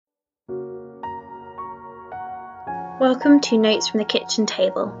Welcome to Notes from the Kitchen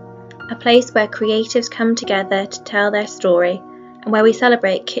Table, a place where creatives come together to tell their story and where we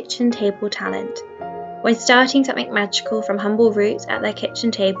celebrate kitchen table talent. When starting something magical from humble roots at their kitchen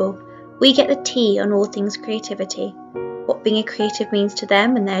table, we get the tea on all things creativity, what being a creative means to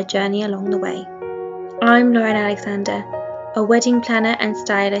them and their journey along the way. I'm Lauren Alexander, a wedding planner and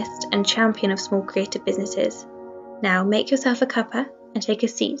stylist and champion of small creative businesses. Now make yourself a cuppa and take a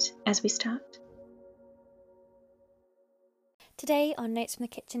seat as we start. Today on Notes from the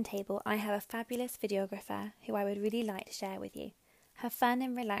Kitchen Table, I have a fabulous videographer who I would really like to share with you. Her fun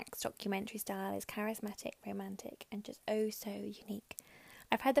and relaxed documentary style is charismatic, romantic, and just oh so unique.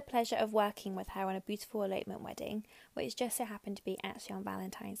 I've had the pleasure of working with her on a beautiful elopement wedding, which just so happened to be actually on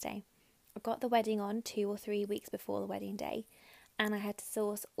Valentine's Day. I got the wedding on 2 or 3 weeks before the wedding day, and I had to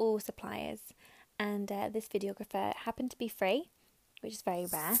source all suppliers, and this videographer happened to be free, which is very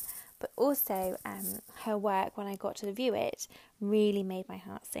rare, but also her work when I got to view it really made my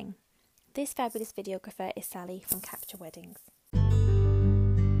heart sing. This fabulous videographer is Sally from Capture Weddings.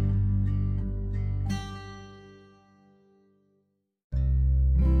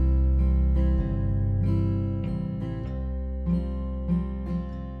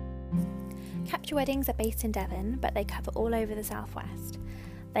 Capture Weddings are based in Devon, but they cover all over the southwest.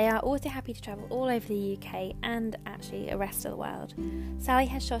 They are also happy to travel all over the UK and actually the rest of the world. Sally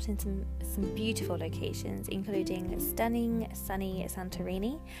has shot in some beautiful locations, including stunning, sunny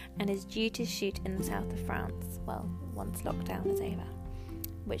Santorini, and is due to shoot in the south of France, well, once lockdown is over.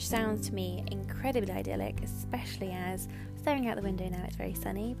 Which sounds to me incredibly idyllic, especially as staring out the window now it's very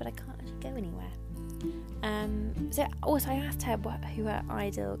sunny, but I can't actually go anywhere. So I asked her who her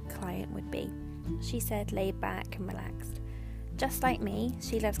ideal client would be. She said laid back and relaxed. Just like me,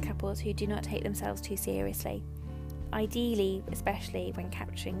 she loves couples who do not take themselves too seriously. Ideally, especially when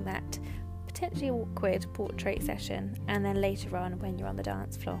capturing that potentially awkward portrait session and then later on when you're on the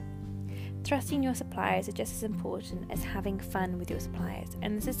dance floor. Trusting your suppliers is just as important as having fun with your suppliers,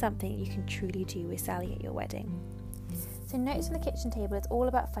 and this is something you can truly do with Sally at your wedding. So Notes from the Kitchen Table is all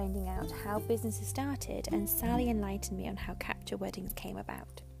about finding out how businesses started, and Sally enlightened me on how Capture Weddings came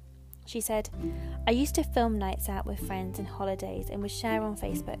about. She said, I used to film nights out with friends and holidays and would share on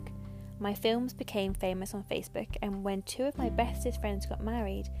Facebook. My films became famous on Facebook, and when 2 of my bestest friends got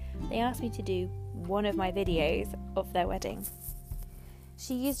married, they asked me to do one of my videos of their wedding.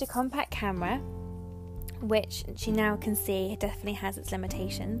 She used a compact camera, which she now can see definitely has its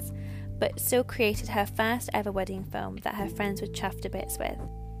limitations, but still created her first ever wedding film that her friends were chuffed to bits with.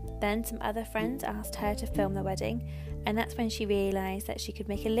 Then some other friends asked her to film the wedding, and that's when she realised that she could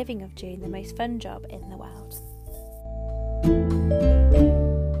make a living of doing the most fun job in the world.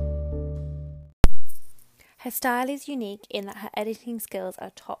 Her style is unique in that her editing skills are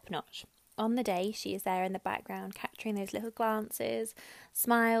top notch. On the day, she is there in the background capturing those little glances,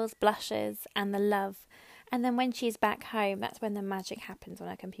 smiles, blushes, and the love. And then when she is back home, that's when the magic happens on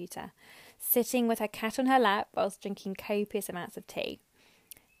her computer, sitting with her cat on her lap whilst drinking copious amounts of tea.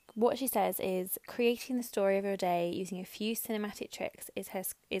 What she says is, creating the story of your day using a few cinematic tricks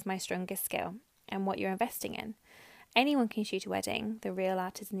is my strongest skill, and what you're investing in. Anyone can shoot a wedding, the real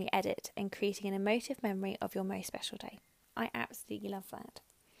art is in the edit and creating an emotive memory of your most special day. I absolutely love that.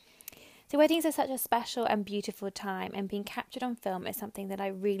 So weddings are such a special and beautiful time, and being captured on film is something that I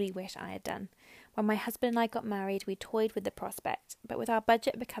really wish I had done. When my husband and I got married, we toyed with the prospect, but with our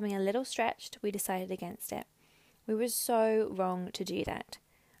budget becoming a little stretched, we decided against it. We were so wrong to do that.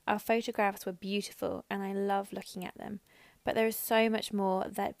 Our photographs were beautiful and I love looking at them, but there is so much more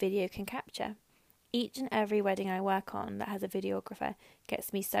that video can capture. Each and every wedding I work on that has a videographer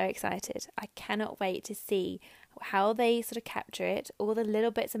gets me so excited. I cannot wait to see how they sort of capture it, all the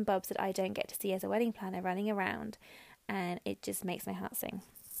little bits and bobs that I don't get to see as a wedding planner running around, and it just makes my heart sing.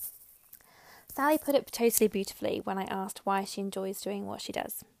 Sally put it totally beautifully when I asked why she enjoys doing what she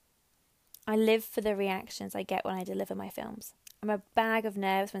does. I live for the reactions I get when I deliver my films. I'm a bag of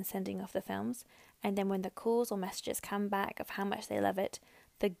nerves when sending off the films, and then when the calls or messages come back of how much they love it,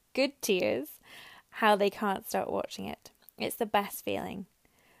 the good tears, how they can't stop watching it. It's the best feeling.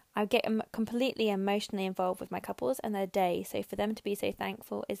 I get completely emotionally involved with my couples and their day, so for them to be so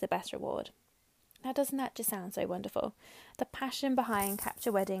thankful is the best reward. Now, doesn't that just sound so wonderful? The passion behind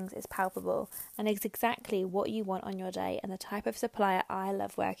Capture Weddings is palpable and is exactly what you want on your day and the type of supplier I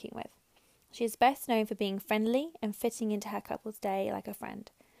love working with. She is best known for being friendly and fitting into her couple's day like a friend.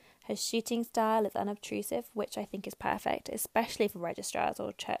 Her shooting style is unobtrusive, which I think is perfect, especially for registrars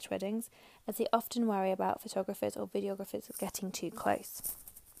or church weddings, as they often worry about photographers or videographers getting too close.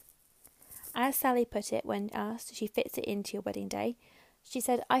 As Sally put it when asked if she fits it into your wedding day, she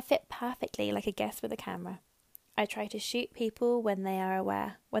said, I fit perfectly like a guest with a camera. I try to shoot people when they are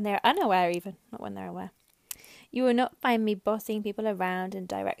unaware even, not when they're aware. You will not find me bossing people around and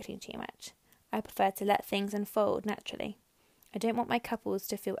directing too much. I prefer to let things unfold naturally. I don't want my couples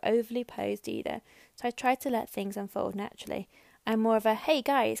to feel overly posed either, so I try to let things unfold naturally. I'm more of a, hey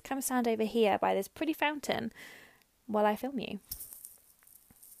guys, come stand over here by this pretty fountain while I film you.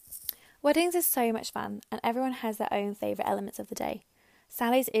 Weddings are so much fun, and everyone has their own favourite elements of the day.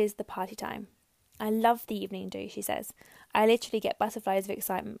 Sally's is the party time. I love the evening do, she says. I literally get butterflies of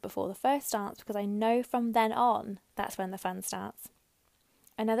excitement before the first dance because I know from then on that's when the fun starts.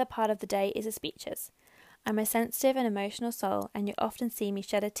 Another part of the day is the speeches. I'm a sensitive and emotional soul, and you often see me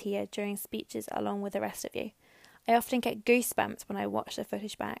shed a tear during speeches along with the rest of you. I often get goosebumps when I watch the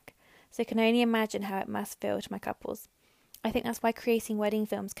footage back, so I can only imagine how it must feel to my couples. I think that's why creating wedding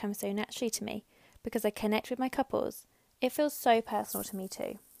films comes so naturally to me, because I connect with my couples. It feels so personal to me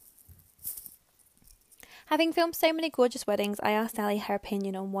too. Having filmed so many gorgeous weddings, I asked Sally her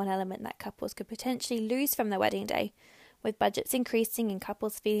opinion on one element that couples could potentially lose from their wedding day. With budgets increasing and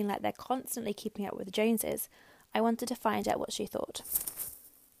couples feeling like they're constantly keeping up with the Joneses, I wanted to find out what she thought.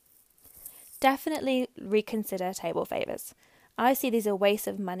 Definitely reconsider table favours. I see these as a waste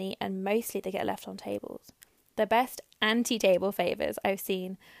of money and mostly they get left on tables. The best anti-table favours I've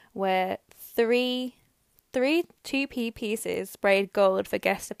seen were three 2p pieces sprayed gold for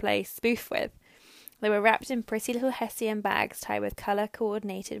guests to play spoof with. They were wrapped in pretty little Hessian bags tied with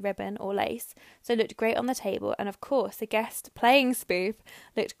colour-coordinated ribbon or lace, so it looked great on the table, and of course the guest playing spoof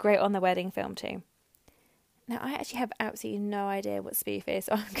looked great on the wedding film too. Now, I actually have absolutely no idea what spoof is,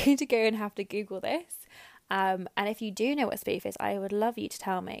 so I'm going to go and have to Google this. And if you do know what spoof is, I would love you to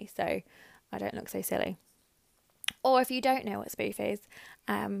tell me, so I don't look so silly. Or if you don't know what spoof is,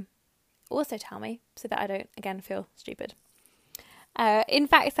 also tell me, so that I don't, again, feel stupid. In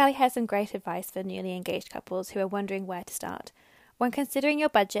fact, Sally has some great advice for newly engaged couples who are wondering where to start. When considering your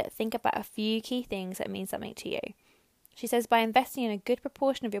budget, think about a few key things that mean something to you. She says by investing in a good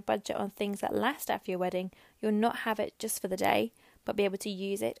proportion of your budget on things that last after your wedding, you'll not have it just for the day, but be able to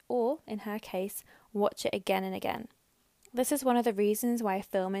use it or, in her case, watch it again and again. This is one of the reasons why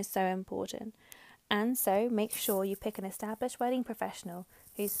film is so important. And so make sure you pick an established wedding professional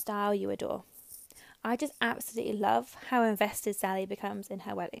whose style you adore. I just absolutely love how invested Sally becomes in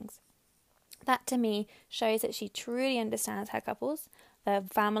her weddings. That to me shows that she truly understands her couples, their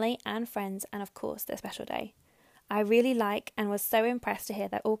family and friends, and of course their special day. I really like and was so impressed to hear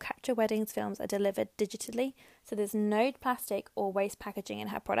that all Capture Weddings films are delivered digitally, so there's no plastic or waste packaging in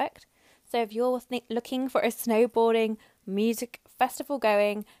her product. So if you're looking for a snowboarding, music, festival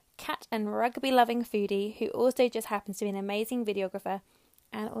going, cat and rugby loving foodie who also just happens to be an amazing videographer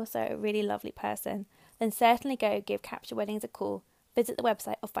and also a really lovely person, then certainly go give Capture Weddings a call. Visit the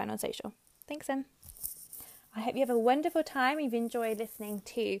website or find on social. Thanks, Em. I hope you have a wonderful time. You've enjoyed listening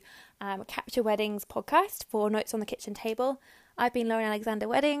to Capture Weddings podcast for Notes on the Kitchen Table. I've been Lauren Alexander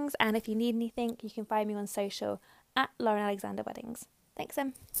Weddings, and if you need anything, you can find me on social at Lauren Alexander Weddings. Thanks,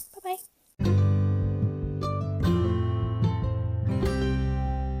 Em. Bye-bye.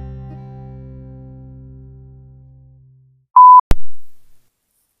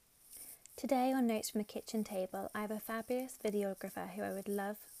 Today on Notes from the Kitchen Table, I have a fabulous videographer who I would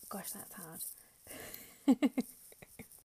love... Gosh, that's hard.